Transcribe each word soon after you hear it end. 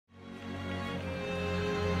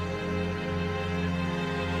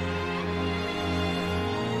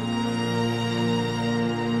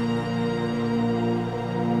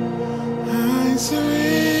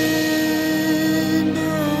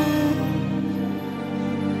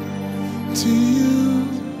to you.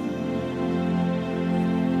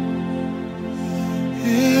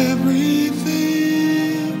 Everything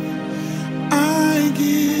I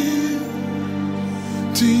give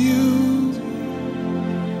to you,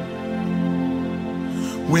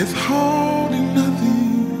 withholding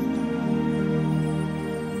nothing,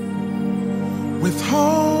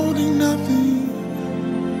 withholding nothing.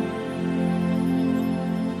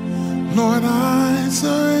 Lord, I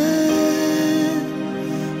surrender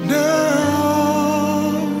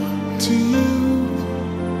all to you.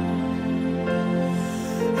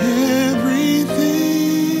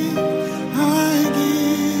 Everything I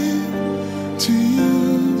give to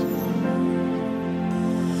you,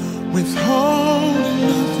 withholding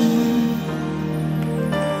nothing,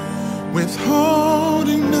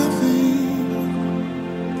 withholding nothing.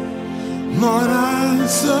 Lord, I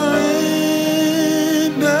surrender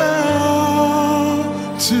all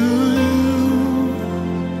to you.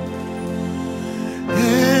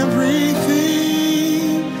 Everything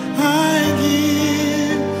I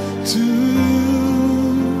give to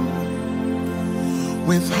you,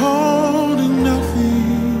 withholding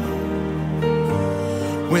nothing,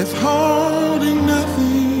 withholding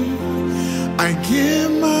nothing. I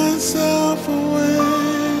give myself away.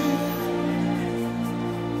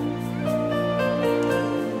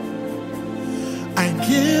 I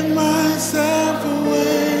give myself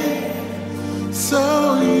away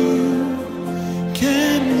so you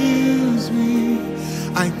can use me.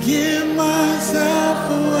 I give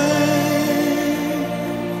myself away.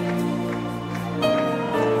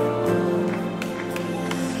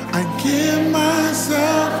 I give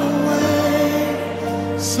myself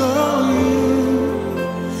away so you.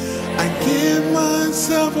 I give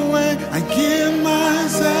myself away. I give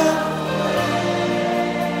myself.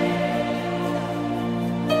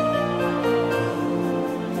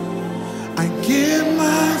 I give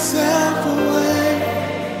myself away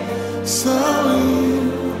so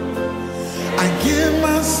you. I give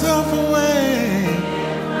myself away.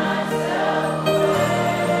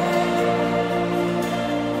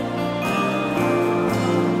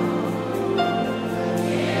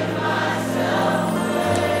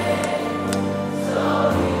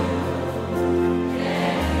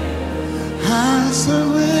 I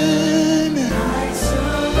surrender. I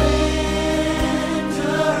surrender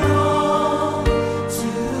all to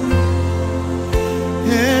you.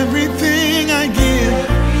 Everything I give.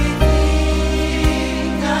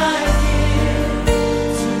 Everything I give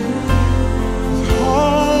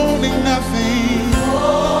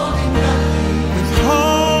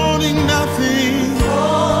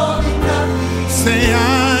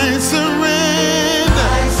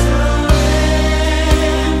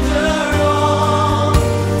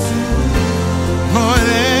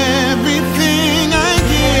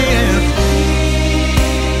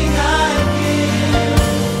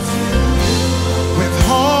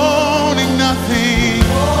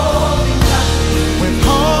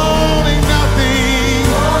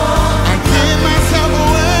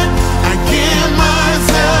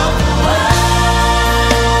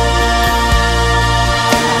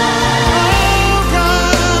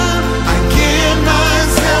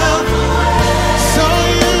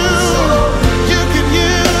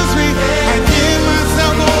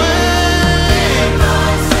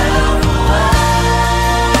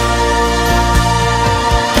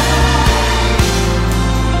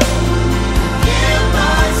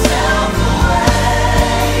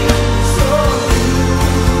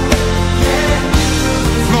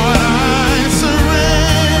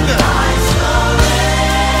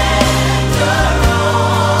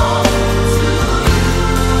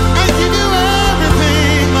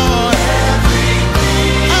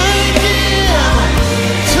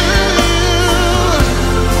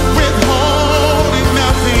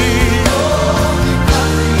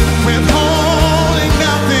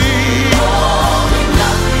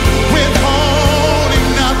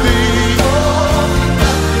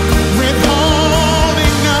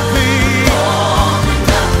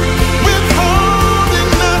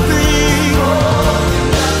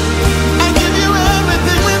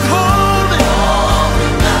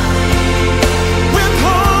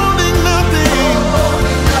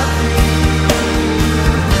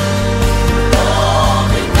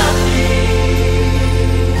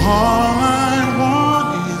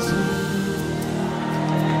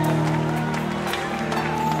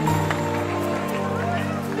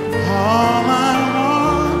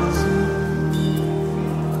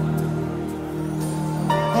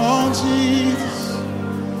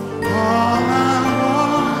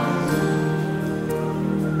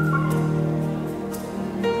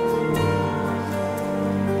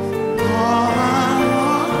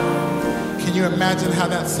imagine how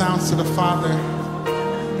that sounds to the Father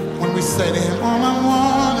when we say to him, all I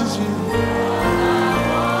want is you.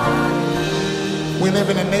 We live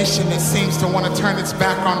in a nation that seems to want to turn its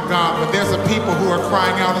back on God, but there's a people who are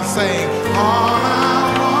crying out and saying, all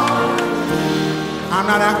I want. I'm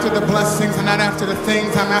not after the blessings, I'm not after the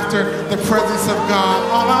things, I'm after the presence of God.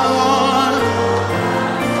 All I want.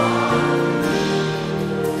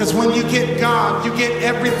 Because when you get God, you get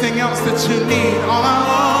everything else that you need. All I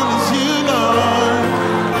want is you, Lord.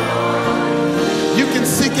 You can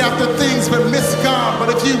seek after things but miss God, but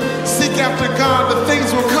if you seek after God, the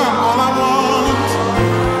things will come. All I want.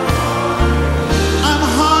 I'm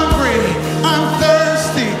hungry, I'm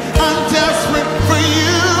thirsty, I'm desperate for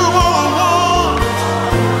you. All I want.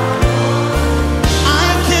 I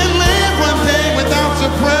can't live one day without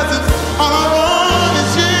your presence. All I want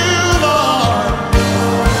is you, Lord.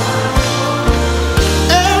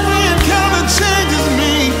 Every encounter changes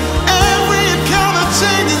me. Every encounter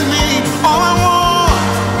changes me. All I want.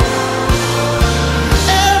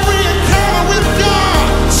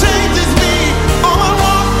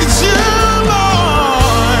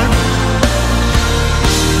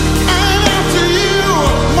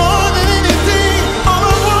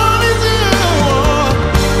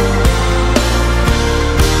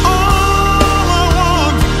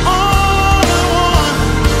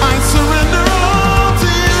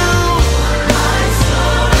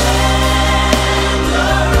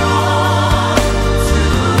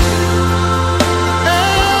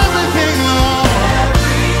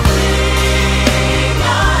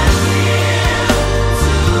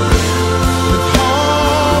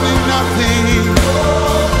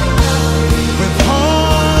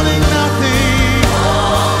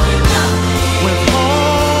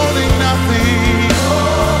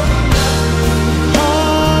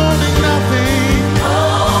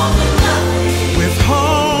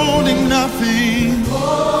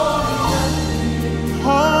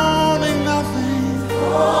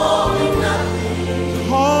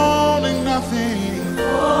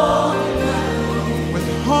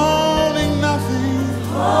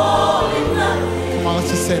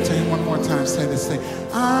 Say it to him one more time. Say this thing.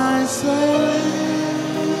 I surrender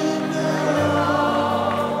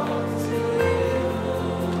all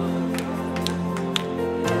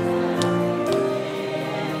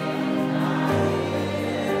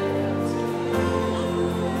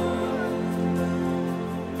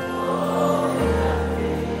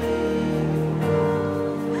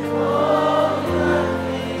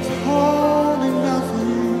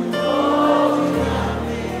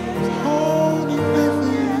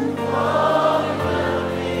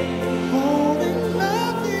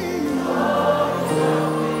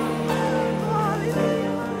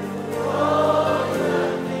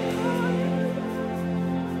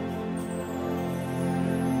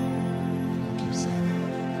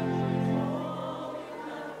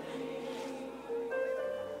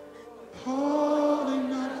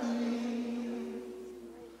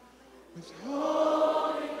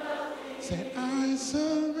to say, I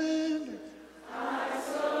surrender. I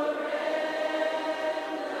surrender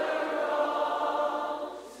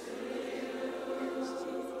all to you.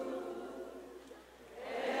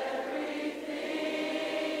 Everything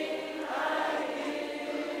I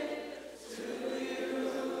give to you.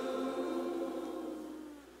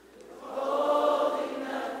 Holding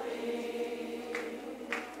nothing.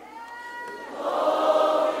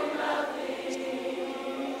 Holding nothing.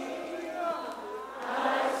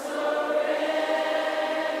 I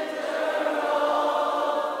surrender.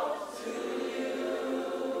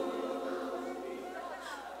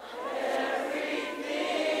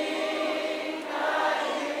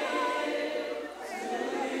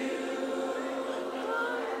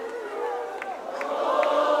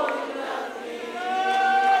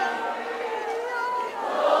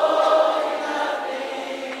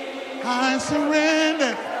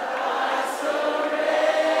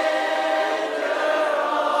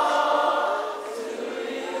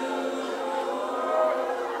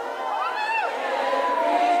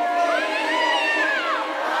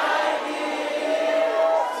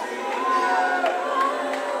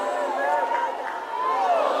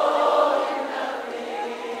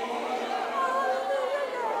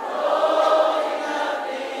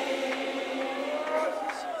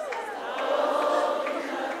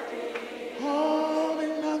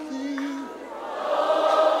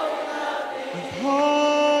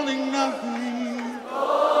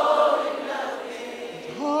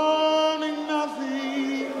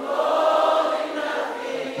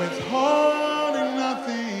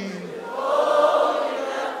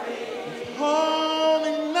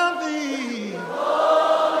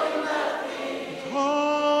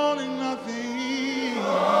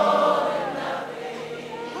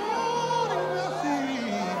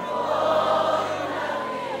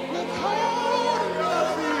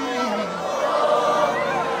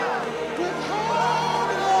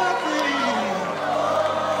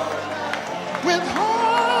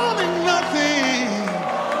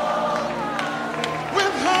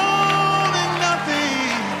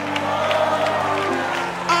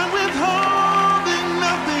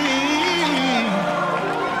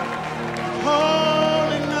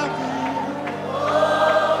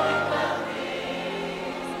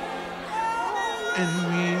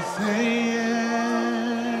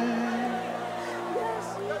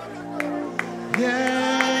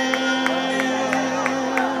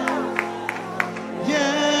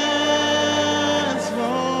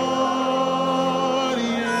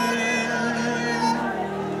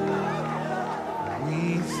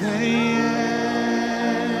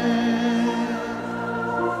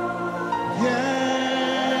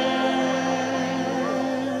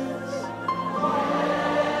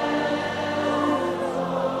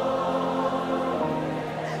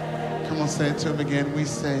 say it to him again. We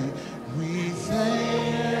say yes.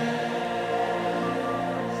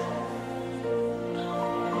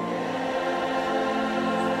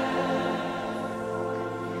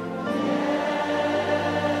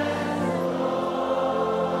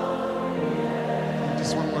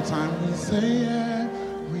 Just one more time. We say yes.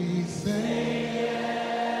 We say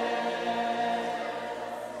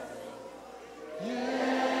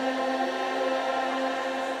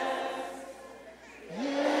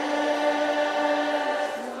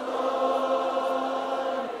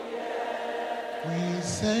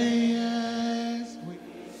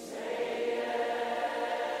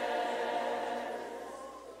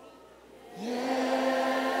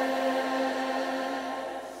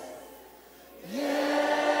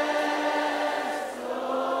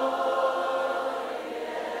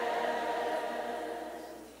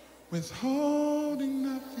withholding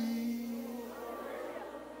nothing,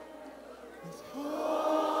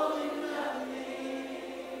 withholding nothing,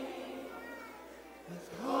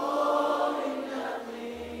 withholding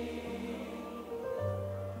nothing,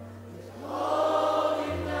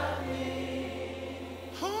 withholding nothing,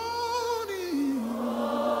 holding,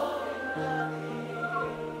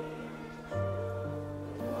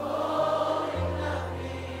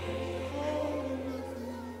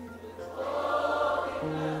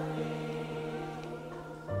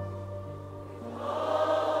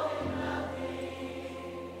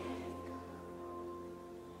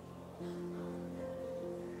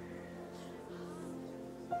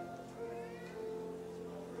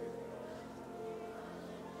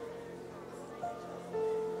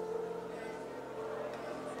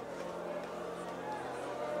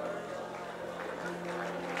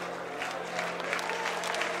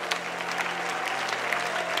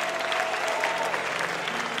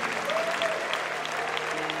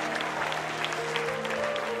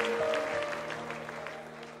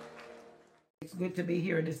 It's good to be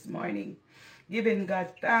here this morning, giving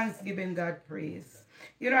God thanks, giving God praise.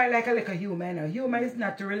 You know, I like a little humor. Humor is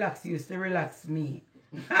not to relax you, it's to relax me.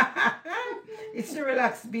 It's to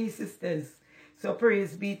relax me, sisters. So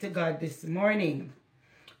praise be to God this morning.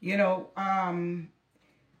 You know,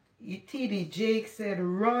 T.D. Jake said,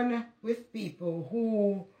 run with people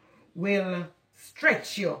who will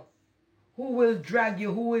stretch you, who will drag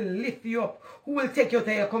you, who will lift you up, who will take you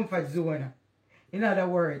to your comfort zone. In other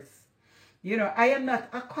words, you know, I am not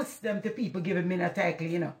accustomed to people giving me a title,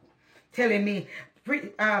 you know, telling me,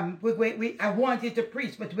 I want you to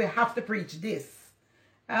preach, but we have to preach this.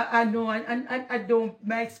 I know, and I don't,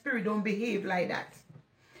 my spirit don't behave like that.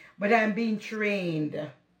 But I'm being trained.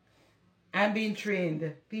 I'm being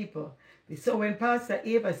trained, people. So when Pastor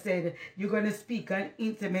Eva said, you're going to speak on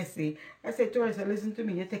intimacy, I said to her, so listen to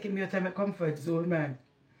me, you're taking me out of my comfort zone, man.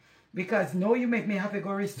 Because now you make me have to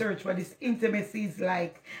go research what this intimacy is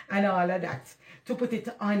like and all of that to put it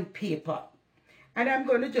on paper. And I'm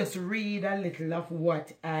going to just read a little of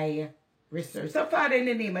what I researched. So Father, in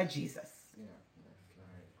the name of Jesus,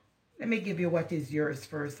 let me give you what is yours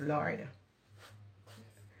first, Lord.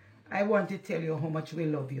 I want to tell you how much we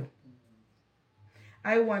love you.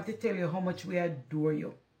 I want to tell you how much we adore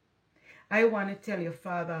you. I want to tell you,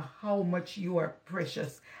 Father, how much you are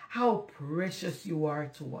precious, how precious you are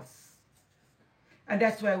to us. And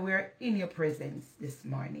that's why we're in your presence this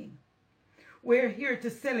morning. We're here to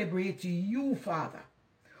celebrate you, Father.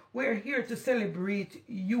 We're here to celebrate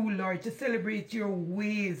you, Lord, to celebrate your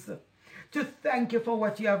ways, to thank you for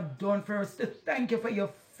what you have done for us, to thank you for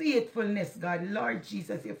your faithfulness, God. Lord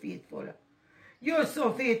Jesus, you're faithful. You're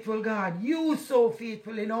so faithful, God. You're so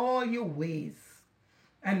faithful in all your ways.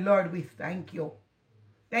 And Lord, we thank you.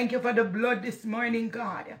 Thank you for the blood this morning,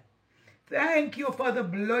 God. Thank you for the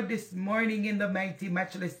blood this morning in the mighty,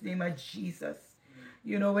 matchless name of Jesus.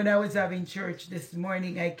 You know, when I was having church this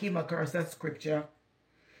morning, I came across a scripture.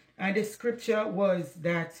 And the scripture was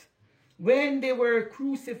that when they were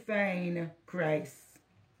crucifying Christ,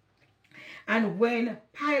 and when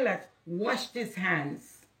Pilate washed his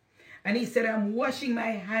hands, and he said, I'm washing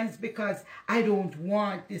my hands because I don't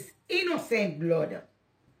want this innocent blood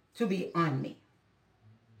to be on me.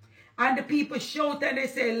 And the people shout and they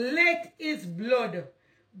say, let his blood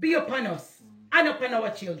be upon us and upon our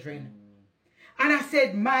children. And I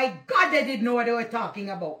said, my God, they didn't know what they were talking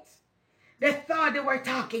about. They thought they were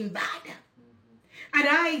talking bad. And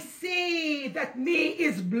I say that may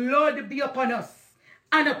his blood be upon us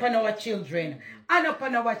and upon our children and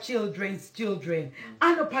upon our children's children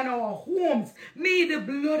and upon our homes. May the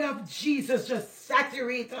blood of Jesus just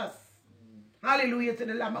saturate us. Hallelujah to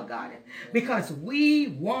the Lamb of God. Because we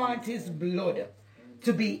want his blood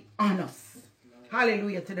to be on us.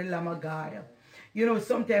 Hallelujah to the Lamb of God. You know,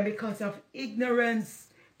 sometimes because of ignorance,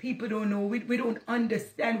 People don't know. We don't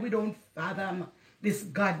understand. We don't fathom this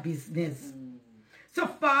God business. So,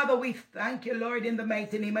 Father, we thank you, Lord, in the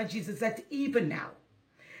mighty name of Jesus, that even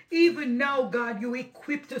now, God, you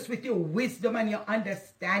equipped us with your wisdom and your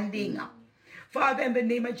understanding. Father, in the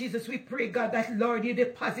name of Jesus, we pray, God, that, Lord, you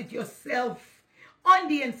deposit yourself on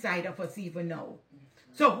the inside of us even now.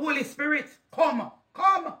 So, Holy Spirit, come.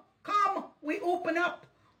 We open up,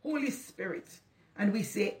 Holy Spirit, and we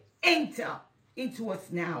say, enter into us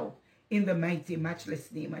now in the mighty, matchless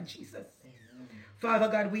name of Jesus. Father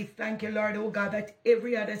God, we thank you, Lord, oh God, that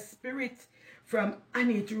every other spirit from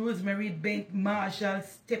Annette, Rosemary, Bent, Marshall,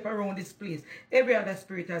 step around this place, every other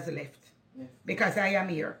spirit has left because I am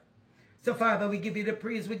here. So, Father, we give you the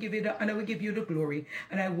praise, we give you the honor, we give you the glory.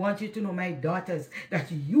 And I want you to know, my daughters,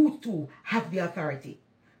 that you too have the authority.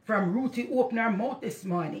 From Ruthie opened her mouth this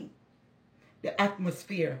morning, the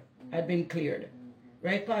atmosphere had been cleared.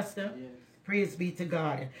 Right, Pastor? Yes. Praise be to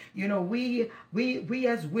God. You know, we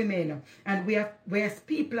as women and we as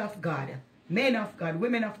people of God, men of God,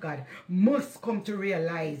 women of God, must come to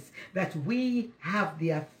realize that we have the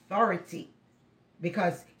authority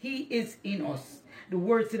because he is in us. The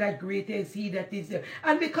word said that greater is he that is there.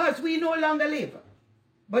 And because we no longer live,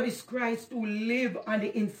 but it's Christ who lives on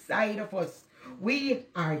the inside of us. We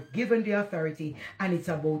are given the authority, and it's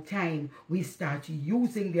about time we start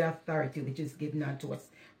using the authority which is given unto us.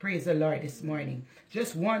 Praise the Lord this morning.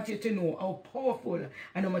 Just want you to know how powerful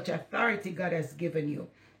and how much authority God has given you.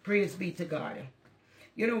 Praise be to God.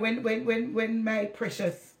 You know, when my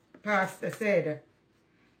precious pastor said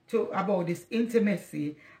about this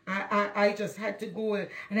intimacy, I just had to go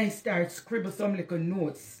and I start scribble some little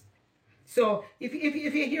notes. So if you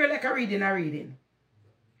hear like a reading,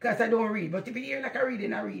 because I don't read, but if you hear like a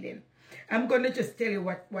reading, I'm going to just tell you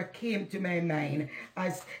what came to my mind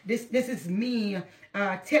as this is me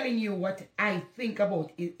telling you what I think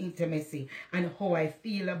about intimacy and how I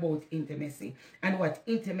feel about intimacy and what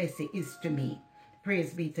intimacy is to me.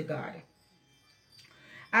 Praise be to God.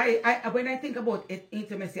 When I think about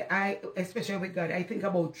intimacy, especially with God, I think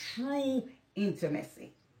about true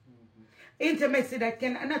intimacy. Intimacy that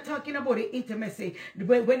can, I'm not talking about the intimacy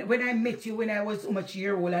when I met you when I was so much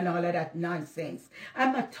year old and all of that nonsense.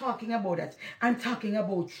 I'm not talking about that. I'm talking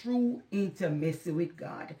about true intimacy with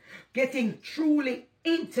God. Getting truly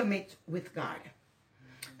intimate with God.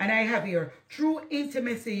 And I have here, true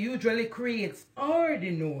intimacy usually creates all the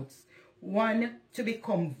notes. One, to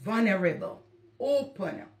become vulnerable,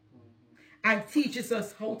 open, and teaches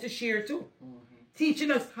us how to share too.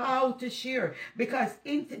 Teaching us how to share, because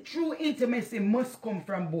true intimacy must come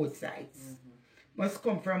from both sides. Must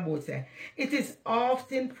come from both sides. It is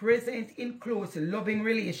often present in close, loving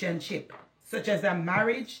relationship, such as a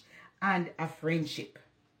marriage and a friendship.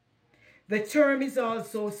 The term is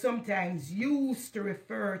also sometimes used to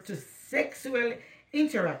refer to sexual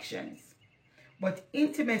interactions, but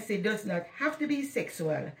intimacy does not have to be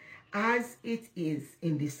sexual, as it is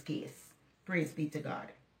in this case. Praise be to God.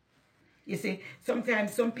 You see,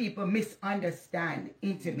 sometimes some people misunderstand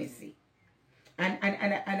intimacy. And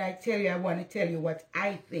I tell you, I want to tell you what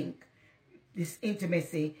I think this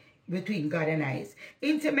intimacy between God and I is.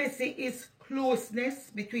 Intimacy is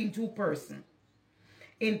closeness between two persons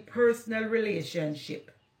in personal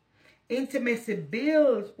relationship. Intimacy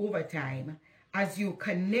builds over time as you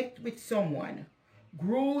connect with someone,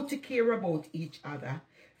 grow to care about each other,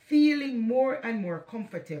 feeling more and more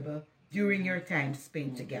comfortable during your time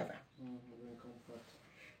spent together.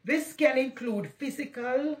 This can include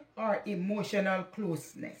physical or emotional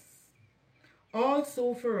closeness.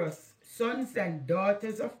 Also for us, sons and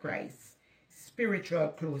daughters of Christ, spiritual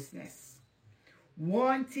closeness.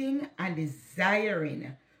 Wanting and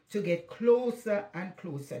desiring to get closer and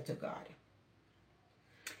closer to God.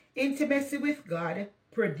 Intimacy with God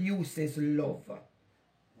produces love,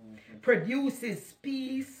 produces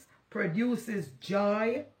peace, produces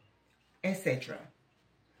joy, etc.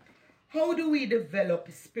 How do we develop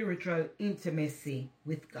spiritual intimacy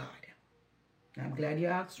with God? I'm glad you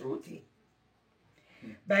asked, Ruthie.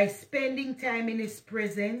 By spending time in His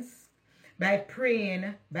presence, by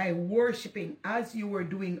praying, by worshiping, as you were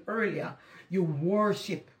doing earlier. You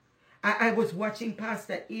worship. I was watching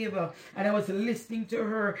Pastor Eva and I was listening to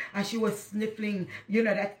her as she was sniffling, you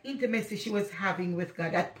know, that intimacy she was having with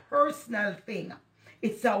God, that personal thing.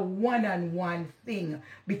 It's a one-on-one thing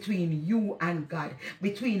between you and God,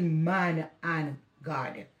 between man and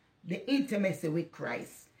God. The intimacy with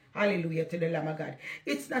Christ. Hallelujah to the Lamb of God.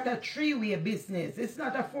 It's not a three-way business. It's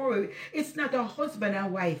not a four-way. It's not a husband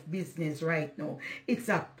and wife business right now. It's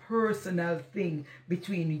a personal thing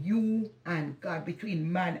between you and God,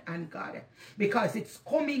 between man and God. Because it's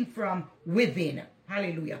coming from within.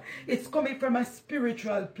 Hallelujah. It's coming from a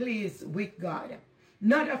spiritual place with God.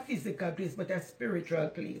 Not a physical place, but a spiritual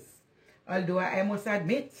place. Although I must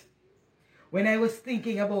admit, when I was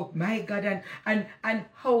thinking about my God and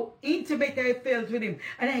how intimate I felt with him,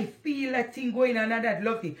 and I feel that thing going on and that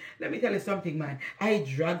love thing. Let me tell you something, man. I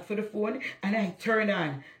drag for the phone and I turn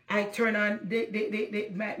on my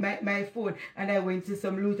phone, and I went to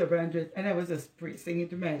some Luther Vandross, and I was just singing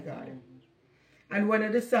to my God. And one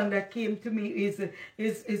of the songs that came to me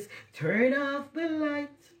is turn off the light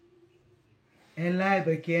and light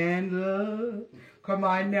the candle. Come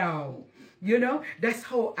on now. You know, that's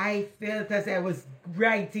how I felt as I was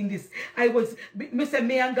writing this. Mr.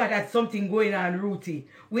 Me and God had something going on, Ruthie.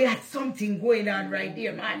 We had something going on right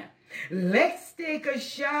there, man. Let's take a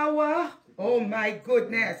shower. Oh my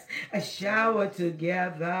goodness. A shower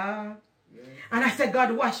together. And I said,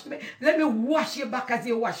 God, wash me. Let me wash you back as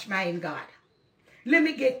you wash mine, God. Let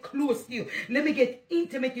me get close to you. Let me get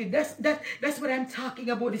intimate with you. That's what I'm talking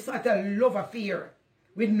about. This sort of love affair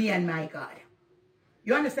with me and my God.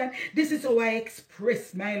 You understand? This is how I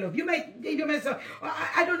express my love. You might say,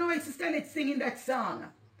 I don't know why Sister Annette singing that song.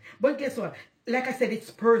 But guess what? Like I said,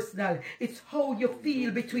 it's personal. It's how you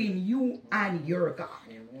feel between you and your God.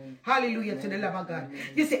 Hallelujah to the Lamb of God.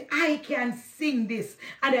 You see, I can sing this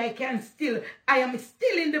and I am still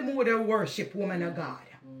in the mood of worship, woman of God.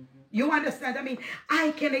 You understand? I mean,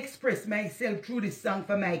 I can express myself through this song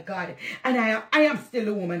for my God. And I am still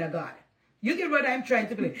a woman of God. You get what I'm trying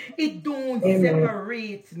to play? It don't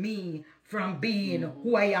separate me from being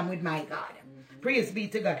who I am with my God. Praise be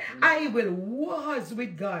to God. I will was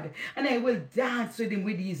with God and I will dance with him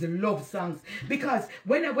with these love songs. Because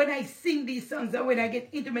when I sing these songs and when I get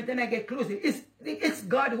intimate and I get close, it's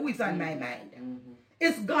God who is on my mind.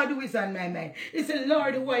 It's God who is on my mind. It's the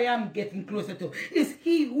Lord who I am getting closer to. It's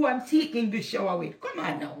he who I'm taking the shower with. Come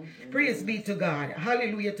on now. Praise be to God.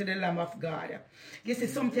 Hallelujah to the Lamb of God. You see,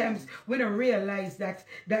 sometimes when I realize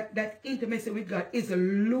that intimacy with God is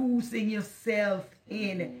losing yourself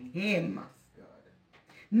in him.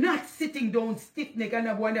 Not sitting down stiff-necked and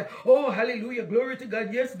I wonder, oh, hallelujah, glory to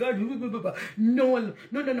God, yes, God. No.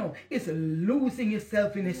 It's losing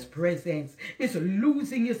yourself in his presence. It's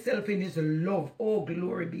losing yourself in his love. Oh,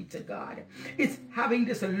 glory be to God. It's having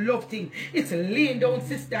this love thing. It's laying down,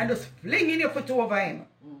 sister, and just flinging your foot over him.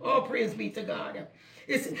 Oh, praise be to God.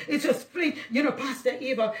 It's just fling. You know, Pastor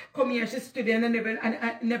Eva come here, she stood there and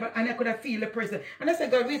I could have feel the person. And I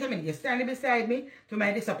said, God, wait a minute, you're standing beside me. To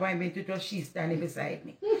my disappointment, it was she standing beside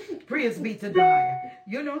me. Praise be to God.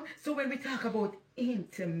 You know, so when we talk about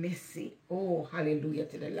intimacy, oh, hallelujah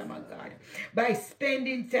to the Lamb of God. By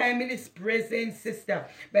spending time in his presence, sister,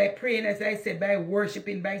 by praying, as I said, by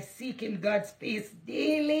worshiping, by seeking God's face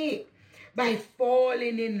daily, by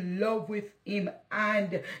falling in love with him,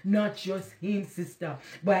 and not just him, sister,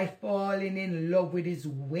 by falling in love with his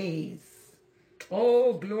ways.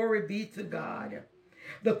 Oh, glory be to God.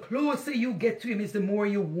 The closer you get to him is the more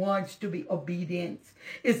you want to be obedient.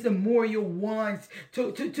 It's the more you want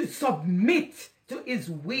to submit to his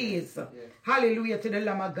ways. Yes. Hallelujah to the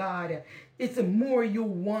Lamb of God. It's the more you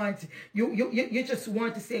want. You just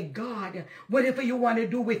want to say, God, whatever you want to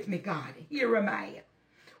do with me, God, here am I.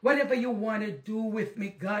 Whatever you want to do with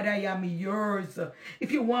me, God, I am yours.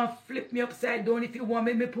 If you want, flip me upside down. If you want,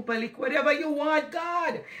 make me poop a lick. Whatever you want,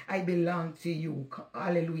 God, I belong to you.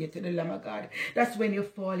 Hallelujah to the Lamb of God. That's when you're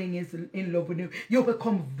falling in love with him. You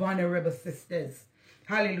become vulnerable, sisters.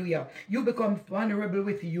 Hallelujah. You become vulnerable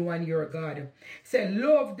with you and your God. So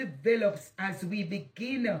love develops as we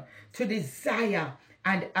begin to desire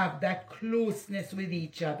and have that closeness with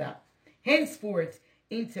each other. Henceforth,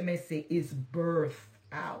 intimacy is birth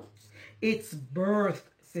out. It's birth,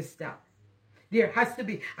 sister. There has to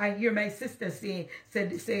be. I hear my sister say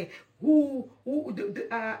who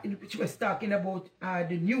she was talking about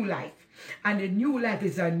the new life, and the new life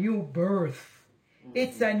is a new birth.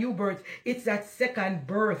 It's a new birth. It's that second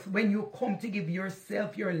birth when you come to give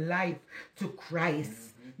yourself, your life to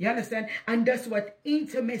Christ. You understand? And that's what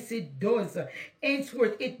intimacy does.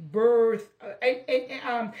 Henceforth, it birth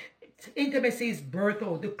intimacy is birth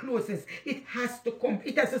out, the closest. It has to come.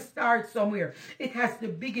 It has to start somewhere. It has to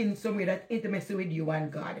begin somewhere, that intimacy with you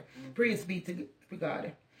and God. Praise be to God.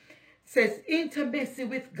 It says, intimacy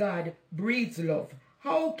with God breeds love.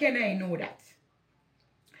 How can I know that?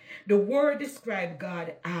 The word describes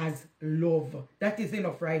God as love. That is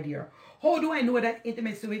enough right here. How do I know that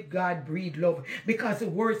intimacy with God breeds love? Because the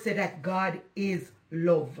word said that God is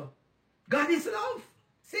love. God is love.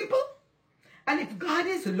 Simple. And if God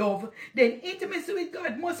is love, then intimacy with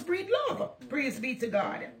God must breed love. Praise be to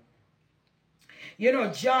God. You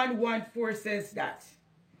know, John 1:4 says that.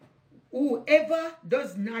 Whoever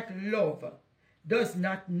does not love does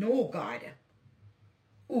not know God.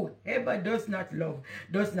 Whoever does not love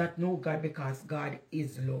does not know God, because God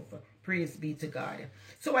is love. Praise be to God.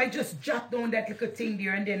 So I just jot down that little thing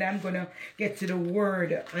there, and then I'm going to get to the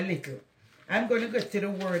word a little. I'm going to get to the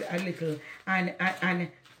word a little and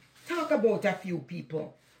talk about a few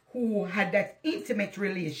people who had that intimate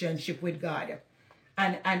relationship with God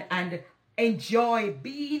and enjoy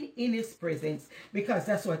being in his presence, because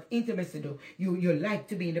that's what intimacy do. You like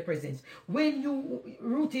to be in the presence. When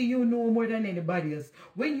Ruthie, you know more than anybody else.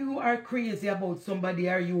 When you are crazy about somebody,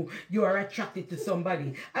 or you are attracted to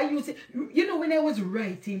somebody, and you say, you know, when I was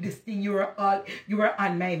writing this thing, you were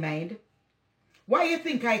on my mind. Why you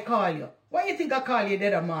think I call you? Why you think I call you the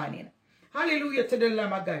other morning? Hallelujah to the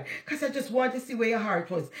Lamb of God. Because I just want to see where your heart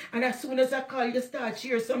was. And as soon as I call, you start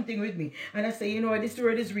share something with me. And I say, you know, this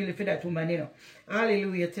word is really for that woman, you know.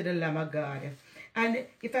 Hallelujah to the Lamb of God. And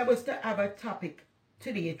if I was to have a topic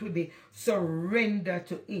today, it would be surrender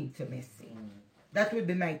to intimacy. That would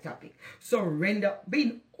be my topic. Surrender,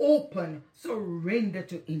 being open, surrender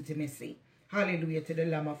to intimacy. Hallelujah to the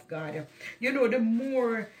Lamb of God. You know, the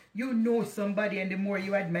more you know somebody and the more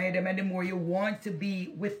you admire them and the more you want to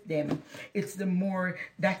be with them, it's the more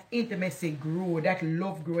that intimacy grow, that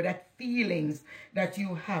love grow, that feelings that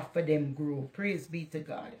you have for them grow. Praise be to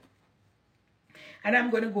God. And I'm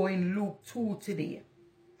going to go in Luke 2 today.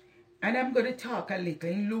 And I'm going to talk a little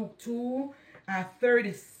in Luke 2,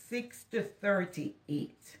 36 to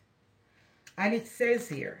 38. And it says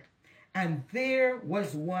here, and there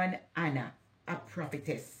was one Anna, a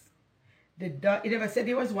prophetess. It never said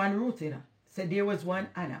there was one Ruth, it said there was one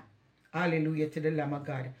Anna. Hallelujah to the Lamb of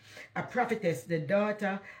God. A prophetess, the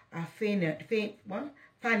daughter of Phanuel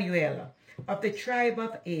of the tribe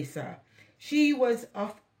of Aser. She was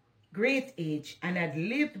of great age and had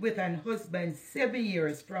lived with an husband 7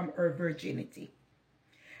 years from her virginity.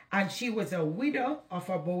 And she was a widow of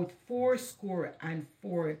about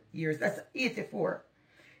 84 years. That's 84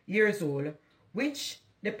 years old, which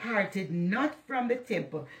departed not from the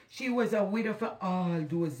temple. She was a widow for all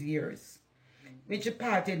those years, which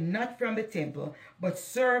departed not from the temple, but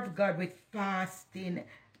served God with fasting,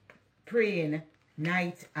 praying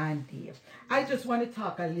night and day. I just want to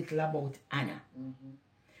talk a little about Anna.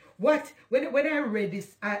 When I read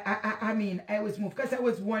this, I mean, I was moved, because I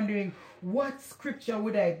was wondering what scripture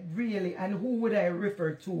would I really, and who would I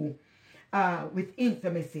refer to with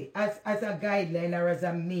intimacy as a guideline or as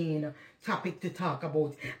a main topic to talk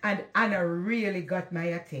about. And Anna really got my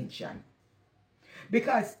attention,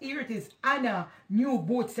 because here it is. Anna knew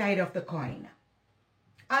both sides of the coin.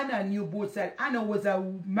 Anna knew both sides. Anna was a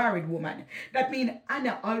married woman. That means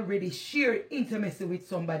Anna already shared intimacy with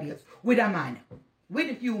somebody else, with a man, with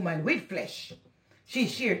a human, with flesh. She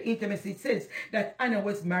shared intimacy. It says that Anna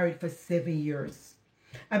was married for 7 years.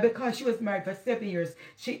 And because she was married for 7 years,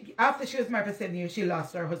 after she was married for 7 years, she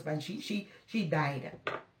lost her husband. She died.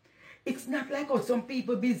 It's not like how some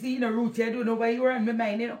people busy in a route. I don't know why you were on my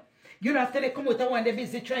mind, you know. You know, after they come out of one, they're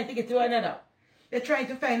busy trying to get to another. They're trying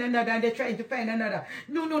to find another, and they're trying to find another.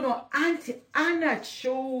 No. Anna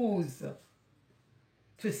chose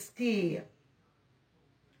to stay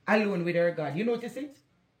alone with her God. You notice it?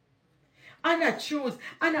 Anna chose.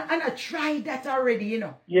 Anna tried that already, you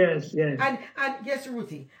know. Yes. And yes,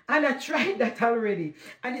 Ruthie. Anna tried that already.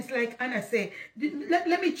 And it's like Anna say,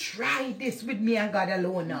 let me try this with me and God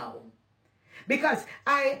alone now. Because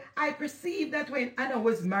I perceive that when Anna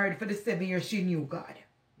was married for the 7 years, she knew God.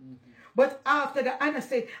 But after that, Anna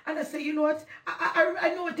said, you know what?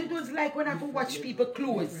 I know what it was like when I have to watch people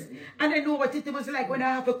clothes. And I know what it was like when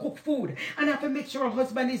I have to cook food. And I have to make sure her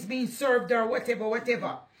husband is being served or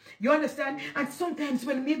whatever. You understand? And sometimes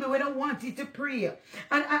when I wanted to pray, and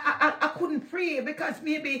I couldn't pray because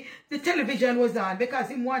maybe the television was on, because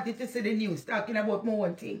he wanted to see the news talking about my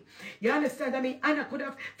own thing. You understand? I mean, Anna could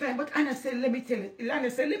have fine, but Anna said, let me tell you,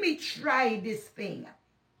 Anna said, let me try this thing.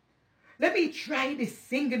 Let me try this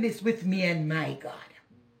singleness with me and my God.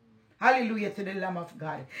 Hallelujah to the Lamb of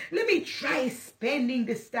God. Let me try spending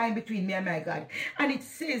this time between me and my God. And it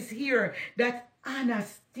says here that Anna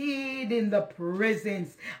stayed in the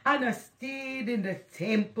presence. Anna stayed in the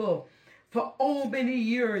temple for how many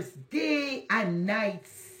years? Day and night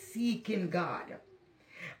seeking God.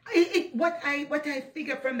 What I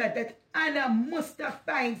figure from that Anna must have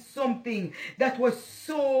found something that was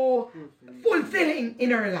so fulfilling in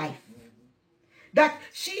her life, that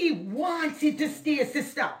she wanted to stay,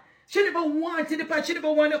 sister. She never wanted the part. She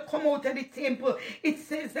never wanted to come out of the temple. It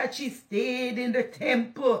says that she stayed in the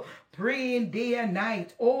temple, praying day and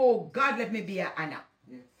night. Oh, God, let me be a Anna.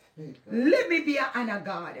 Let me be an Anna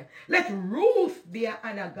God. Let Ruth be an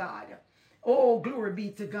Anna God. Oh, glory be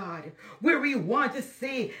to God. Where we want to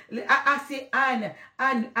say, I say Anne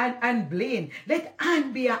and Blaine. Let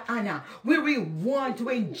Anne be an Anna. Where we want to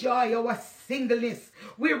enjoy our singleness.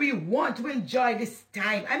 Where we want to enjoy this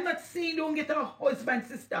time. I'm not saying don't get a husband,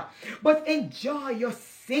 sister. But enjoy your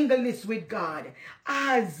singleness with God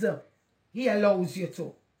as He allows you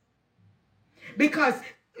to. Because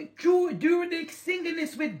during the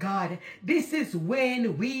singleness with God, this is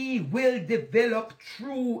when we will develop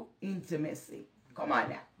true intimacy. Come on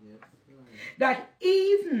now. That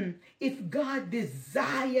even if God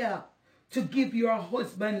desire to give you a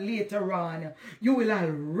husband later on, you will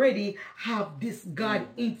already have this God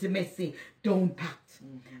intimacy down packed.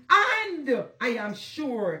 And I am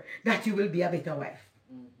sure that you will be a better wife.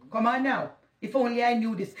 Come on now. If only I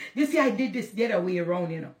knew this. You see, I did this the other way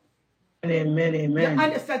around, you know. Amen, amen. You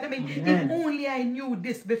understand? I mean, Amen. if only I knew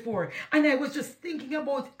this before. And I was just thinking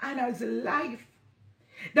about Anna's life.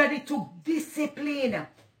 That it took discipline,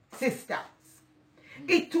 sisters.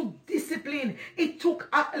 It took discipline. It took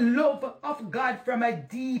a love of God from a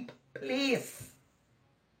deep place.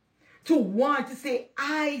 To want to say,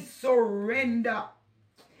 I surrender.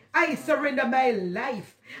 I surrender my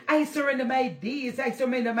life. I surrender my days. I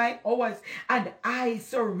surrender my hours. And I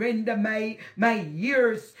surrender my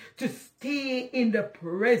years to stay in the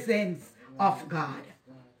presence of God.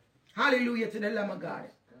 Hallelujah to the Lamb of God.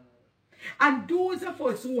 And those of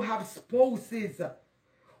us who have spouses,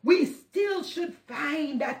 we still should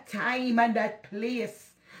find that time and that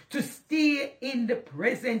place to stay in the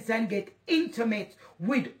presence and get intimate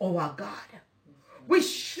with our God. We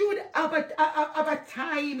should have a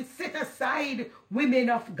time set aside, women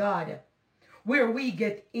of God, where we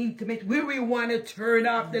get intimate, where we want to turn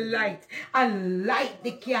off the light and light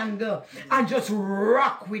the candle and just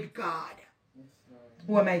rock with God.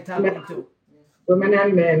 Who am I talking to? Women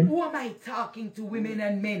and men. Who am I talking to, women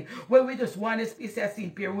and men? Well, we just want to see a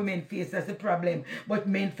pure women face, that's the problem. But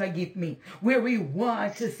men, forgive me. Where we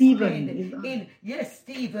want to spend in, yes,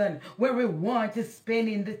 Stephen, where we want to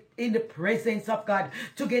spend in the presence of God,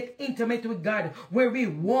 to get intimate with God, where we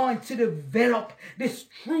want to develop this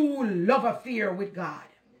true love affair with God.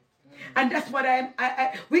 And that's what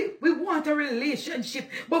we want a relationship,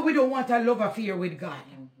 but we don't want a love affair with God.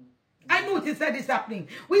 I notice that is happening.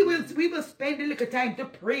 We will spend a little time to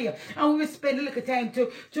pray, and we will spend a little time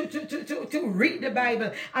to read the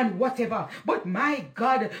Bible and whatever. But my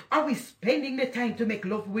God, are we spending the time to make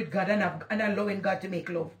love with God and allowing God to make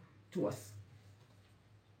love to us?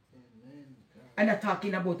 I'm not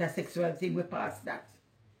talking about a sexual thing. We passed that.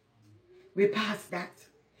 We passed that.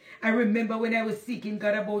 I remember when I was seeking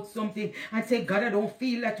God about something and said, God, I don't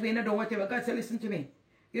feel that way and I don't whatever. God said, listen to me.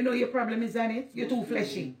 You know your problem is, Annette? You're too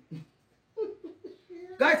fleshy.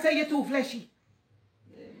 God said you're too fleshy.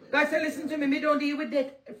 God said, listen to me. Me don't deal with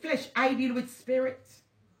that flesh. I deal with spirit.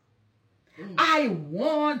 I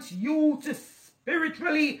want you to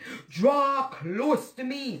spiritually draw close to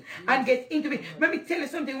me and get intimate. Let me tell you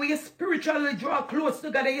something. When you spiritually draw close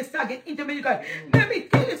to God and you start getting intimate with God, let me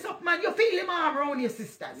tell you something, man. You feel him arm around your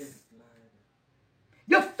sisters.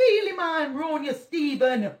 You feel him arm around your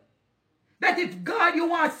Stephen. That if God you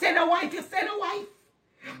want to send a wife, you send a wife.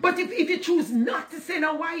 But if you choose not to send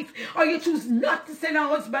a wife, or you choose not to send a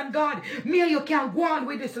husband, God, me and you can't go on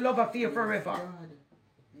with this love affair forever.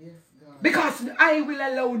 Yes, God. Because I will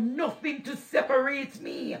allow nothing to separate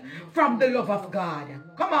me from the love of God.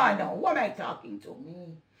 Come on now, what am I talking to?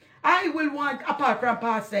 I will want, apart from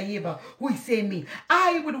Pastor Eva, who is saying me,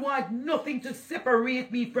 I would want nothing to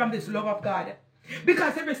separate me from this love of God.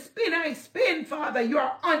 Because every spin I spin, Father, you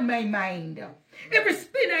are on my mind. Every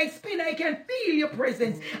spin I can feel your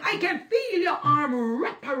presence. I can feel your arm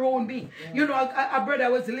wrap around me. You know, a brother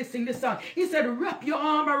was listening to the song. He said, wrap your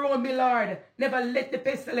arm around me, Lord. Never let the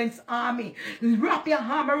pestilence harm me. Wrap your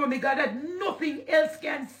arm around me, God, that nothing else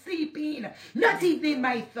can seep in. Not even in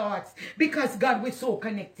my thoughts. Because, God, we're so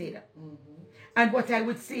connected. And what I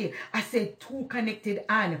would say, I said too connected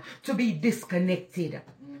and to be disconnected.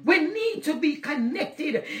 We need to be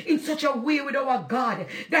connected in such a way with our God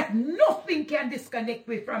that nothing can disconnect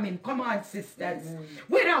me from him. Come on, sisters.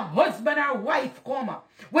 Whether husband or wife come,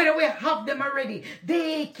 whether we have them already,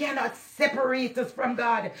 they cannot separate us from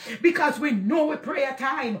God. Because we know we prayer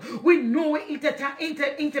time. We know we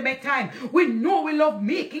intimate time. We know we love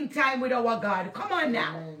making time with our God. Come on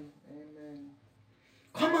now. Amen.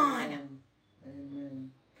 Come on.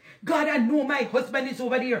 Amen. God, I know my husband is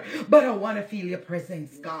over there, but I want to feel your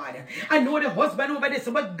presence, God. I know the husband over there,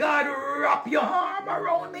 but God, wrap your arm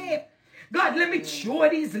around me. God, let me chew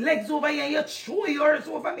these legs over here, you chew yours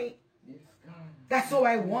over me. Yes, God. That's how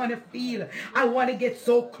I want to feel. I want to get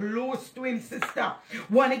so close to him, sister.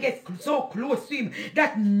 Want to get so close to him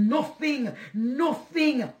that nothing,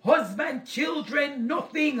 husband, children,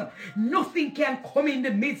 nothing can come in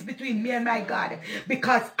the midst between me and my God.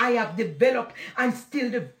 Because I have developed and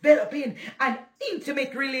still developing an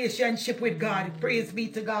intimate relationship with God. Praise be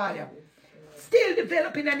to God. Still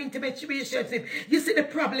developing an intimate relationship. You see, the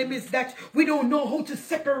problem is that we don't know how to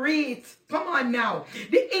separate. Come on now.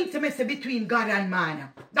 The intimacy between God and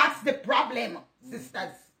man. That's the problem,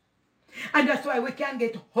 sisters. And that's why we can't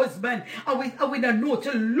get husband and we don't know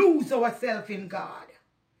to lose ourselves in God.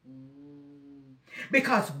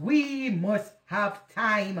 Because we must have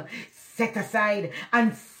time set aside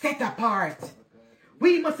and set apart.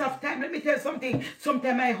 We must have time. Let me tell you something.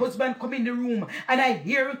 Sometimes my husband come in the room and I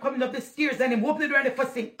hear him coming up the stairs and him open the door and the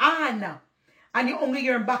first thing, Anna. And you only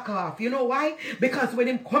hear him back off. You know why? Because when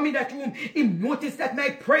him come in that room, he notice that my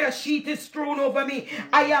prayer sheet is thrown over me.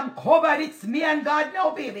 I am covered. It's me and God now,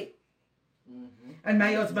 baby. And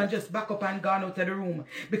my husband just back up and gone out of the room.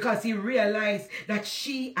 Because he realized that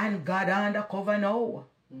she and God are undercover now.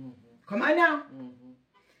 Come on now.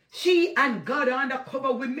 She and God are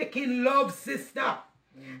undercover. We're making love, sister.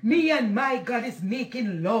 Me and my God is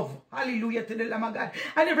making love. Hallelujah to the Lamb of God.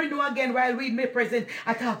 And every now and again while we in my presence,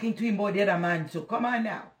 I'm talking to him about the other man too. Come on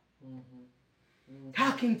now.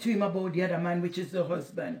 Talking to him about the other man, which is the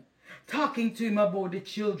husband. Talking to him about the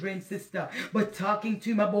children, sister. But talking to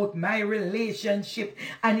him about my relationship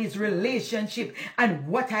and his relationship and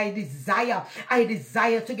what I desire. I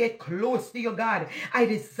desire to get close to you, God. I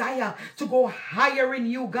desire to go higher in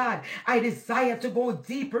you, God. I desire to go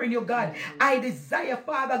deeper in you, God. I desire,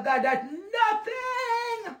 Father God, that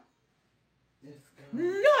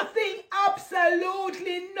nothing,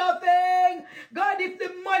 absolutely nothing. God, if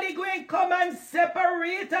the money go and come and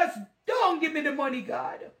separate us, don't give me the money,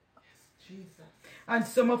 God. Jesus. And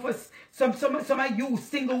some of us, some of you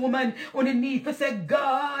single women only need to say,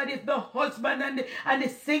 God, if the husband and the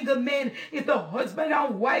single men, if the husband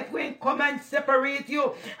and wife will come and separate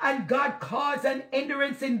you, and God cause an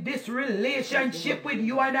endurance in this relationship with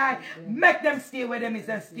you and I, make them stay with them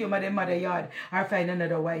and stay with their mother yard, or find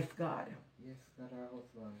another wife, God. Yes, another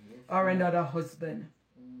husband. Yes, or another husband.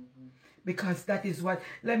 Because that is what,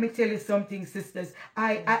 let me tell you something, sisters.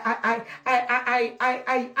 I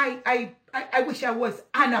wish I was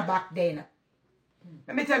Anna back then.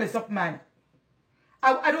 Let me tell you something, man.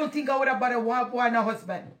 I don't think I would have better want a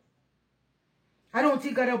husband. I don't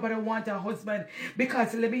think I would better want a husband.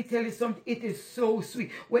 Because let me tell you something, it is so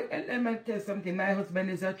sweet. Well, let me tell you something, my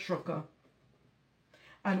husband is a trucker.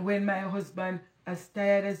 And when my husband, as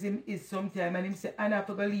tired as him is sometime, and him say, and I have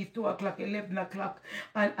to go leave 2 o'clock, 11 o'clock,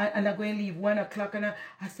 and I'm going to leave 1 o'clock, and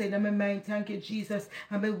I said, in my mind, thank you, Jesus.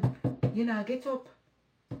 And I get up.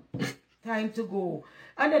 Time to go.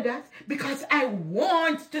 And that's because I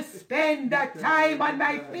want to spend that time on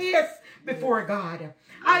my face before God.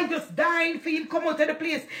 I just dying for him come out of the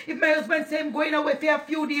place. If my husband say I'm going away for a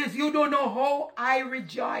few days, you don't know how I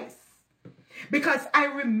rejoice. Because I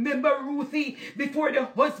remember Ruthie before the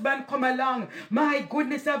husband come along. My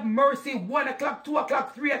goodness have mercy. 1 o'clock, 2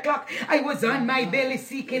 o'clock, 3 o'clock. I was on my belly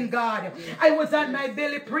seeking God. I was on my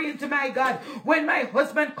belly praying to my God. When my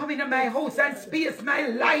husband come into my house and space my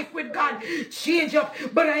life with God, change up.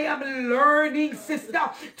 But I am learning,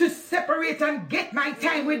 sister, to separate and get my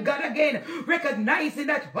time with God again. Recognizing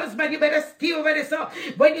that husband, you better stay over this up.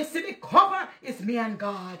 When you see the cover, it's me and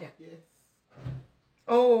God. Yes.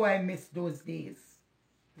 Oh, I miss those days.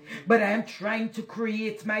 But I am trying to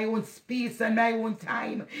create my own space and my own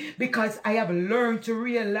time because I have learned to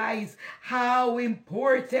realize how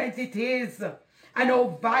important it is and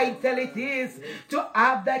how vital it is to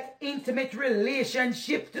have that intimate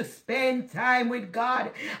relationship, to spend time with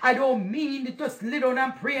God. I don't mean to just lay down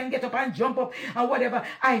and pray and get up and jump up and whatever.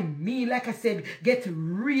 I mean, like I said, get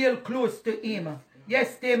real close to him.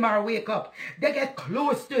 Yes, Tamar, wake up. They get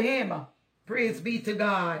close to him. Praise be to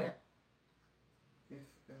God. Yes,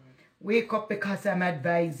 God. Wake up because I'm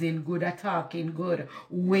advising good, I'm talking good.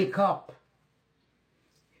 Wake up.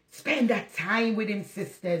 Spend that time with him,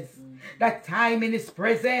 sisters. That time in his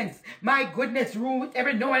presence. My goodness, Ruth,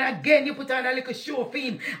 every now and again you put on a little show for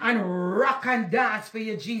him and rock and dance for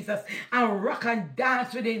you, Jesus. And rock and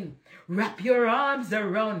dance with him. Wrap your arms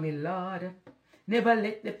around me, Lord. Never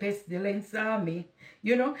let the pestilence on me.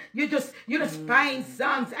 You know, you just find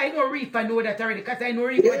songs. I know Reef, I know that already, because I know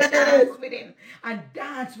Reef will dance with him and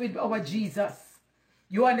dance with our Jesus.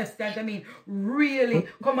 You understand? I mean, really,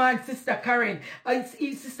 come on, Sister Karen.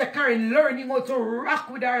 Sister Karen learning how to rock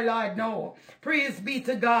with our Lord now. Praise be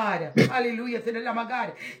to God. Hallelujah to the Lamb of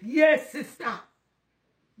God. Yes, sister.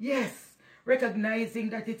 Yes. Recognizing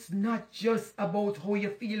that it's not just about how you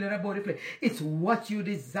feel and about the flesh. It's what you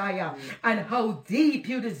desire and how deep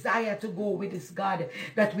you desire to go with this God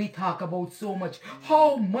that we talk about so much.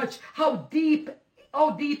 How deep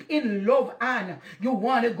in love, Anne, you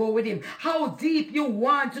want to go with him. How deep you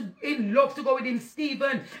want to in love to go with him,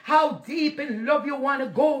 Stephen. How deep in love you want to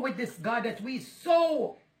go with this God that we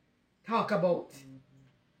so talk about.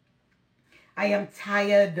 I am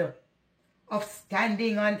tired of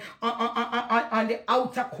standing on the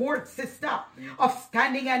outer court, sister, of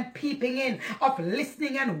standing and peeping in, of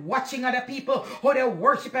listening and watching other people, how they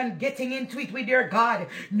worship and getting into it with their God.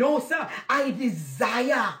 No, sir, I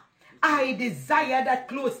desire that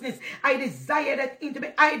closeness. I desire that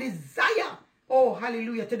intimate. I desire, oh,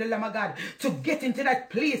 hallelujah to the Lamb of God, to get into that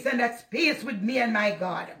place and that space with me and my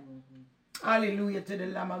God. Hallelujah to the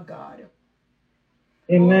Lamb of God.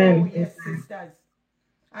 Amen. Oh, yes, sisters.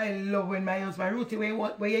 I love when my husband, Ruthie,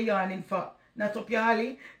 where you yawning for? Not up your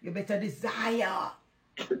alley. You better desire.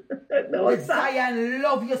 Desire and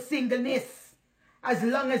love your singleness. As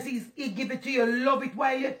long as he give it to you, love it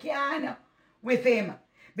while you can with him.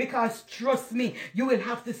 Because trust me, you will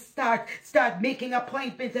have to start making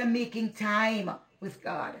appointments and making time with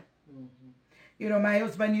God. You know, my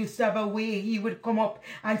husband used to have a way. He would come up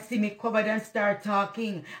and see me covered and start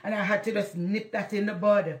talking. And I had to just nip that in the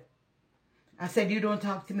bud. I said, you don't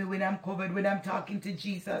talk to me when I'm covered, when I'm talking to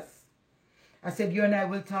Jesus. I said, you and I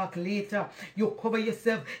will talk later. You cover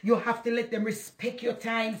yourself. You have to let them respect your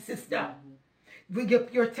time, sister. We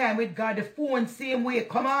get your time with God. The phone, same way.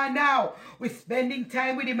 Come on now. We're spending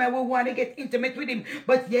time with him and we want to get intimate with him.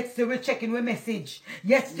 But yet still we're checking with message.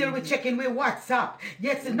 Yet still we're checking with WhatsApp.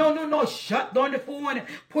 Yet still, no. Shut down the phone.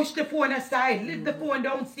 Push the phone aside. Leave the phone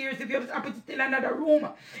downstairs if you have to put it in another room.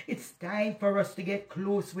 It's time for us to get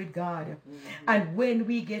close with God. And when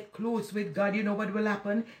we get close with God, you know what will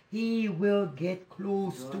happen? He will get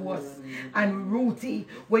close to us. And Ruthie,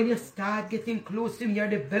 when you start getting close to him, you're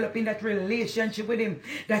developing that relationship with him,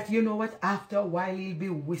 that you know what, after a while he'll be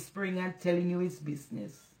whispering and telling you his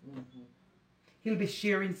business. He'll be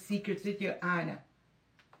sharing secrets with you, Anna.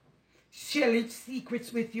 Sharing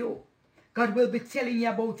secrets with you. God will be telling you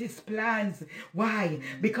about his plans. Why?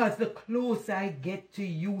 Because the closer I get to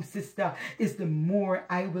you, sister, is the more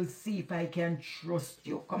I will see if I can trust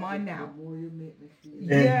you. Come on now. The more you make me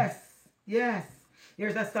feel. Yes.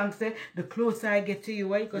 Here's a song say, the closer I get to you,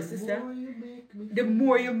 why? Because sister, The more you make me the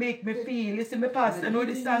more you make me feel. Listen, my pastor know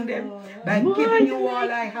the song them. By giving you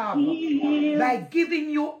all I have. By giving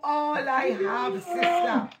you all I have,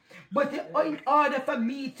 sister. But in order for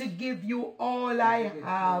me to give you all I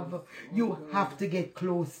have, you have to get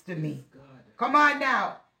close to me. Come on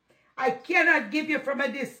now. I cannot give you from a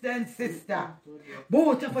distance, sister.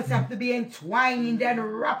 Both of us have to be entwined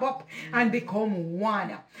and wrap up and become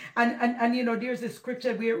one. And you know, there's a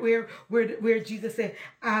scripture where Jesus said,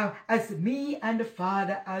 as me and the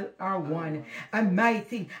Father are one. And my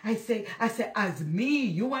thing, I say, as me,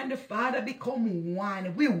 you and the Father become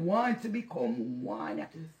one. We want to become one.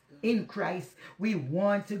 In Christ, we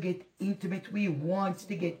want to get intimate. We want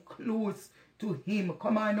to get close to him.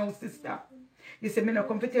 Come on now, sister. You say, me not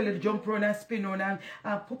come to tell you to jump around and spin on and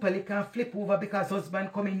pupally can flip over because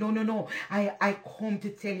husband coming. No. I come to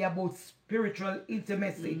tell you about spiritual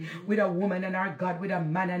intimacy with a woman and her God, with a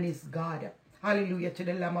man and his God. Hallelujah to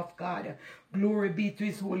the Lamb of God. Glory be to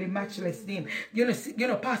his holy, matchless name. You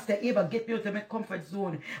know, Pastor Eva, get me out of my comfort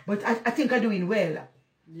zone. But I think I'm doing well.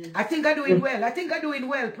 Yes. I think I'm doing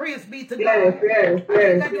well. Praise be to God. I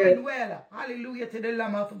think I'm doing well. Hallelujah to the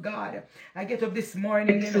Lamb of God. I get up this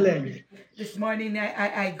morning. Excellent. You know, this morning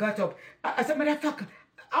I got up. As a matter of fact,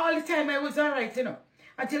 all the time I was all right, you know.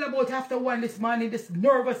 Until about after 1 this morning, this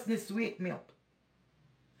nervousness wake me up.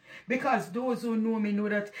 Because those who know me know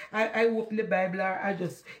that I open the Bible or I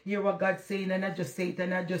just hear what God's saying and I just say it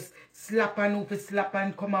and I just slap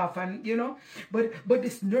and come off and, you know. But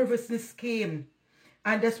this nervousness came.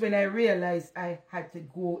 And that's when I realized I had to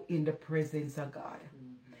go in the presence of God.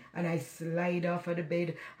 And I slide off of the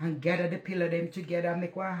bed and gather the pillow them together,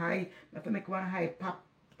 make one high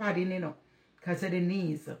padding, you know, because of the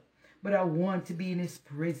knees. But I want to be in his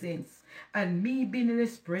presence. And me being in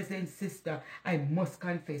his presence, sister, I must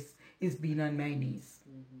confess, is being on my knees.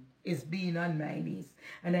 Is being on my knees.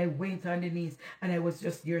 And I went on the knees and I was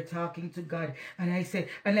just there talking to God. And I said,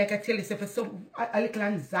 and like I tell you, a little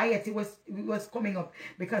anxiety was coming up.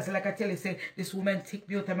 Because like I tell you, said, this woman took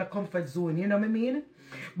me out of my comfort zone. You know what I mean?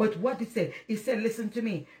 But what he said, listen to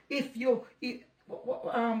me.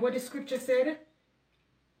 What the scripture said?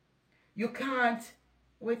 You can't,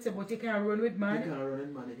 wait a minute, you can't run with man.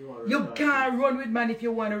 You can't run with man if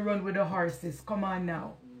you want to run with the horses. Come on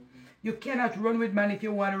now. You cannot run with man if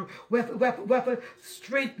you want to. We have to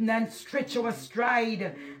straighten and stretch our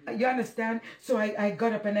stride. You understand? So I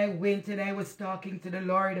got up and I went and I was talking to the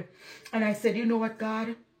Lord. And I said, you know what,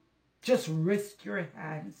 God? Just rest your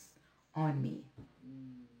hands on me.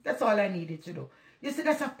 That's all I needed to do. You see,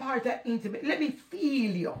 that's a part of intimate. Let me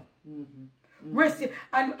feel you. Rest it.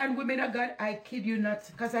 And women of God, I kid you not,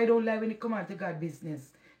 because I don't like when it come out to God business.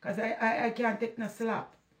 Because I can't take no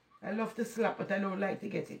slap. I love to slap, but I don't like to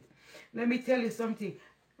get it. Let me tell you something.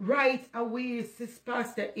 Right away, Sis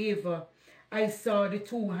Pastor Ava, I saw the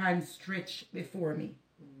two hands stretched before me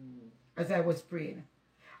as I was praying.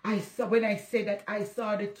 When I said that, I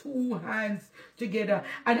saw the two hands together.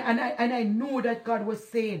 And I know that God was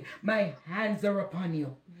saying, my hands are upon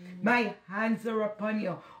you. My hands are upon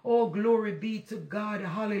you. Oh, glory be to God.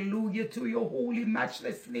 Hallelujah to your holy,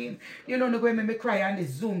 matchless name. You know, when me cry on the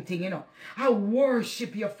Zoom thing, you know. I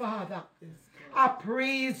worship your Father. I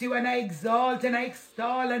praise you and I exalt and I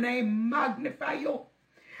extol and I magnify you.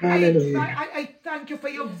 I thank you for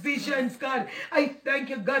your visions, God. I thank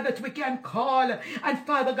you, God, that we can call. And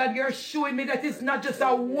Father God, you're showing me that it's not just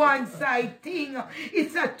a one-side thing.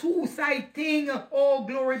 It's a two-side thing. Oh,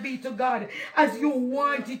 glory be to God. As you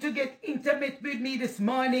wanted to get intimate with me this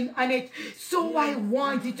morning, Annette, so I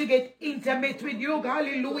wanted to get intimate with you.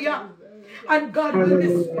 Hallelujah. And God will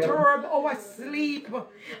disturb our sleep.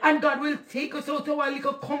 And God will take us out of our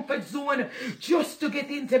little comfort zone just to get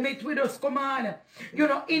intimate with us. Come on. You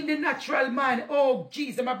know, in the natural man, oh,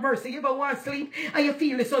 Jesus, have mercy. You ever want to sleep and you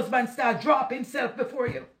feel this husband start drop himself before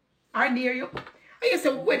you or near you? And you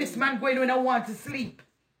say, where this man going when I want to sleep?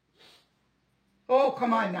 Oh,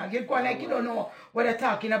 come on now. You're going like you don't know what they're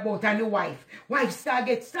talking about and the wife. Wife start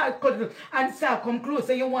cuddle and start come close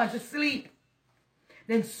and you want to sleep.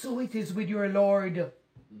 Then so it is with your Lord.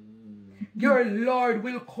 Your Lord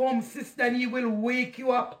will come, sister, and he will wake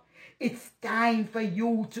you up. It's time for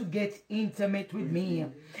you to get intimate with me.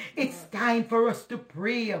 It's time for us to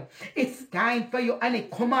pray. It's time for you. And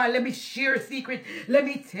come on, let me share a secret. Let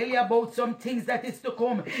me tell you about some things that is to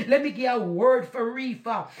come. Let me give a word for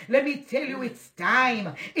Reefa. Let me tell you it's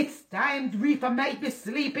time. It's time. Reefa might be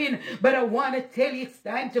sleeping, but I want to tell you it's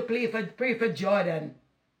time to pray for Jordan.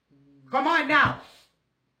 Come on now.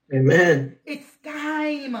 Amen. It's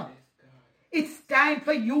time. It's time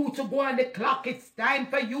for you to go on the clock. It's time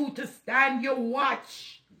for you to stand your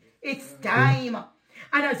watch. It's time.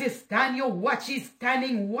 And as you stand your watch, he's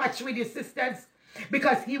standing watch with your sisters.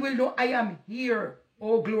 Because he will know I am here.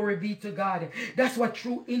 Oh, glory be to God. That's what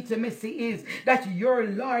true intimacy is. That your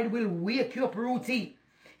Lord will wake you up, Ruthie.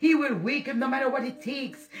 He will wake up no matter what it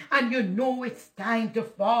takes. And you know it's time to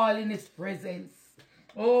fall in his presence.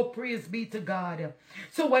 Oh, praise be to God.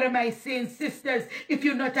 So what am I saying, sisters? If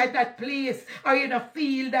you're not at that place or you don't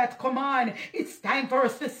feel that, come on. It's time for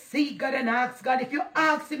us to seek God and ask God. If you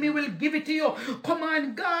ask him, he will give it to you. Come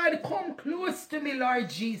on, God, come close to me, Lord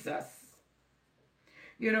Jesus.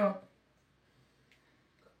 You know,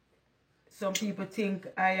 some people think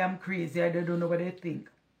I am crazy. I don't know what they think.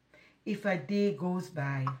 If a day goes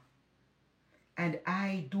by and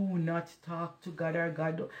I do not talk to God or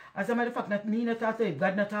God, as a matter of fact, not me not talk to him,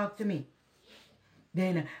 God not talk to me,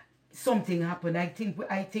 then something happened. I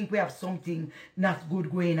think we have something not good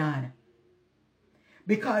going on.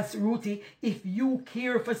 Because, Ruthie, if you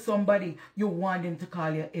care for somebody, you want them to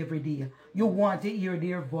call you every day. You want to hear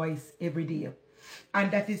their voice every day.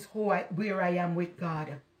 And that is where I am with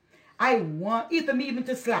God. I want, if him even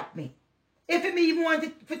to slap me, if him even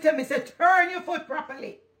wanted to tell me, say, turn your foot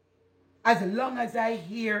properly. As long as I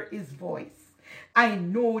hear his voice, I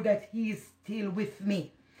know that he is still with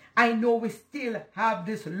me. I know we still have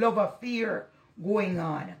this love affair going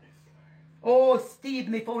on. Oh,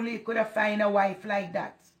 Stephen, if only you could have found a wife like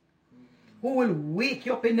that, who will wake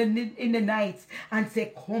you up in the nights and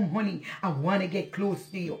say, come, honey, I want to get close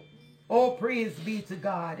to you. Oh, praise be to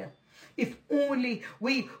God. If only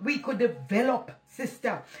we could develop,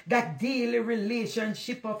 sister, that daily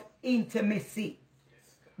relationship of intimacy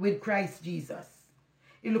with Christ Jesus.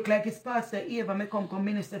 It look like his pastor Eva may come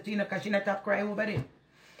minister to you because she not have cry over there.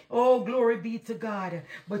 Oh, glory be to God.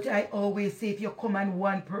 But I always say, if you come and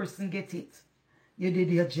one person get it, you did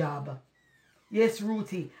your job. Yes,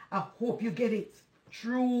 Ruthie, I hope you get it.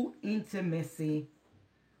 True intimacy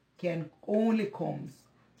can only comes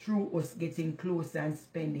through us getting closer and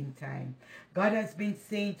spending time. God has been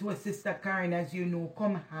saying to us, Sister Karen, as you know,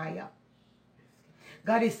 come higher.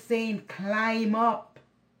 God is saying, climb up.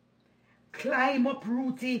 Climb up,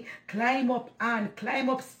 Ruthie. Climb up, Anne. Climb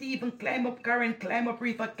up, Stephen. Climb up, Karen. Climb up,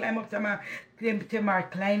 Reefa. Climb up, Tamar.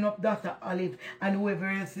 Climb up, Dr. Olive. And whoever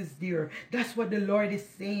else is there. That's what the Lord is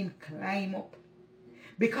saying. Climb up.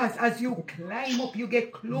 Because as you climb up, you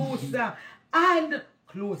get closer and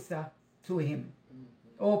closer to him.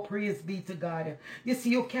 Oh, praise be to God. You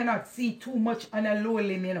see, you cannot see too much on a low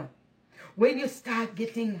limb, you know. When you start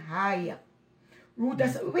getting higher,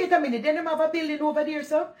 wait a minute, then they have a building over there,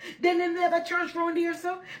 sir. Then they have a church around here,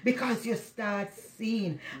 sir. Because you start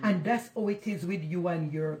seeing. And that's how it is with you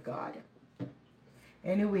and your God.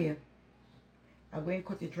 Anyway, I'm going to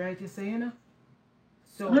cut it right, you say, you know.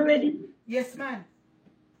 So, Already? yes, man.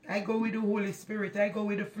 I go with the Holy Spirit. I go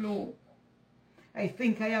with the flow. I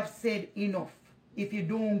think I have said enough. If you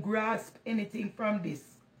don't grasp anything from this,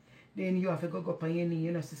 then you have to go up on your knee,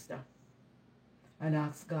 you know, sister. And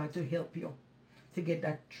ask God to help you to get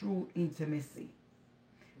that true intimacy.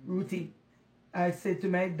 Ruthie, I said to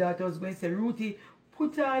my daughter, I was going to say, Ruthie,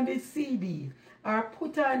 put on the CD, or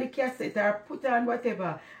put on the cassette, or put on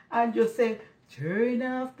whatever, and just say, turn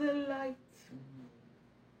off the light,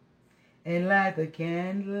 and light the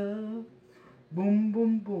candle, boom,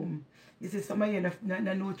 boom, boom. You see, some of you not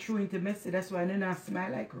know true intimacy, that's why I don't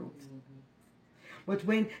smile like Ruth. But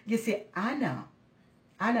when you say Anna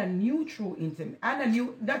knew true intimacy. Anna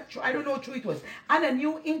knew, I don't know how true it was. Anna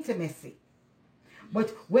knew intimacy.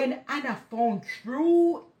 But when Anna found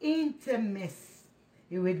true intimacy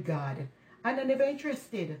with God, Anna never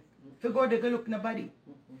interested. For God to go look nobody.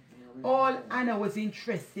 All Anna was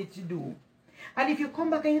interested to do. And if you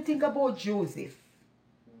come back and you think about Joseph,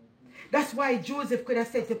 that's why Joseph could have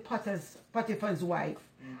said to Potiphar's wife,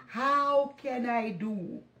 how can I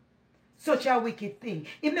do such a wicked thing?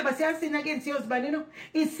 He never say, I'm sin against your husband, you know.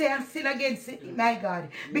 He say, I'm sin against my God.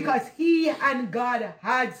 Because he and God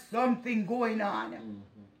had something going on.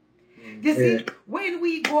 You see, when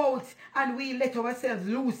we go out and we let ourselves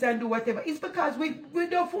loose and do whatever, it's because we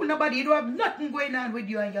don't fool nobody. You don't have nothing going on with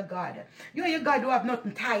you and your God. You and your God don't have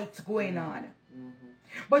nothing tight going on.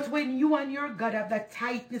 But when you and your God have that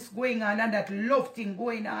tightness going on and that love thing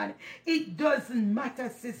going on, it doesn't matter,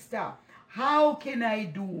 sister. How can I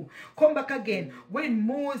do? Come back again. When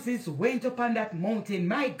Moses went up on that mountain,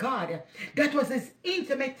 my God, that was his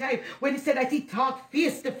intimate time when he said that he talked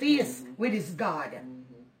face to face with his God.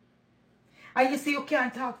 And you see, you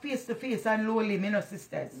can't talk face to face on lowly, you know,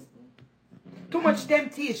 sisters. Too much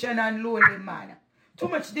temptation on lowly, man. Too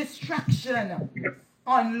much distraction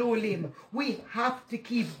on low limb. We have to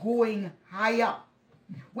keep going higher.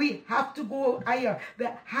 We have to go higher.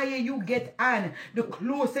 The higher you get on, the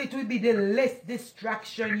closer it will be, the less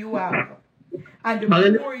distraction you have. And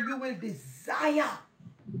the more you will desire,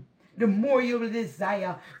 the more you will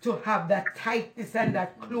desire to have that tightness and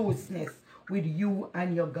that closeness with you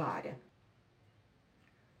and your God.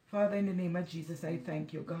 Father, in the name of Jesus, I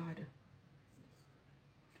thank you, God,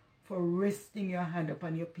 for resting your hand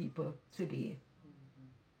upon your people today.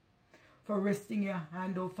 For resting your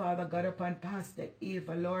hand, oh Father God, upon Pastor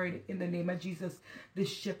Eva, Lord, in the name of Jesus, the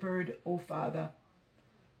shepherd, oh Father.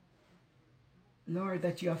 Lord,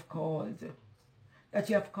 that you have called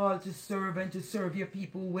to serve and to serve your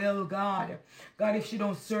people well, God. God, if she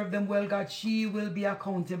don't serve them well, God, she will be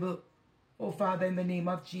accountable, oh Father, in the name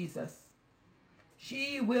of Jesus.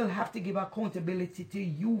 She will have to give accountability to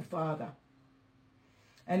you, Father.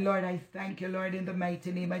 And Lord, I thank you, Lord, in the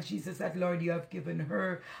mighty name of Jesus, that, Lord, you have given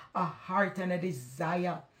her a heart and a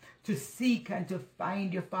desire to seek and to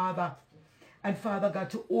find your Father. And Father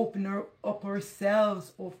God, to open her up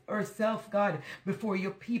herself, God, before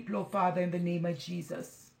your people, oh Father, in the name of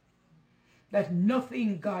Jesus. That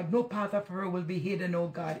nothing, God, no part of her will be hidden, oh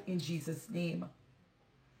God, in Jesus' name.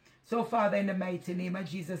 So, Father, in the mighty name of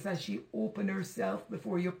Jesus, as she opened herself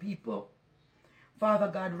before your people, Father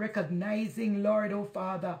God, recognizing, Lord, oh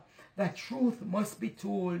Father, that truth must be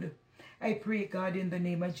told. I pray, God, in the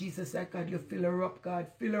name of Jesus, that, God, you fill her up, God.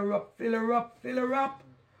 Fill her up, fill her up, fill her up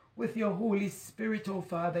with your Holy Spirit, oh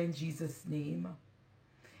Father, in Jesus' name.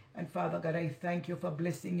 And Father God, I thank you for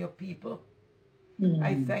blessing your people.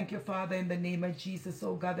 I thank you, Father, in the name of Jesus,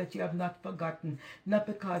 oh God, that you have not forgotten. Not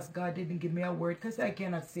because God didn't give me a word, because I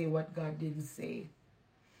cannot say what God didn't say.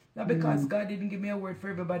 Not because God didn't give me a word for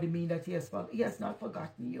everybody mean that he has not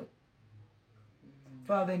forgotten you.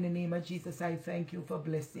 Father, in the name of Jesus, I thank you for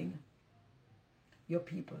blessing your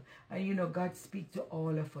people. And you know, God speaks to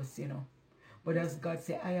all of us, you know. But as God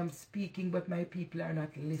said, I am speaking, but my people are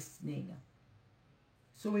not listening.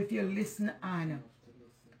 So if you listen, Anna,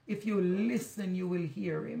 if you listen, you will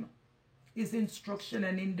hear him. His instruction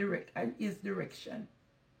and his direction.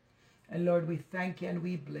 And Lord, we thank you and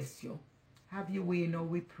we bless you. Have your way now,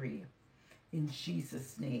 we pray. In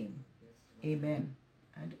Jesus' name, amen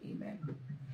and amen.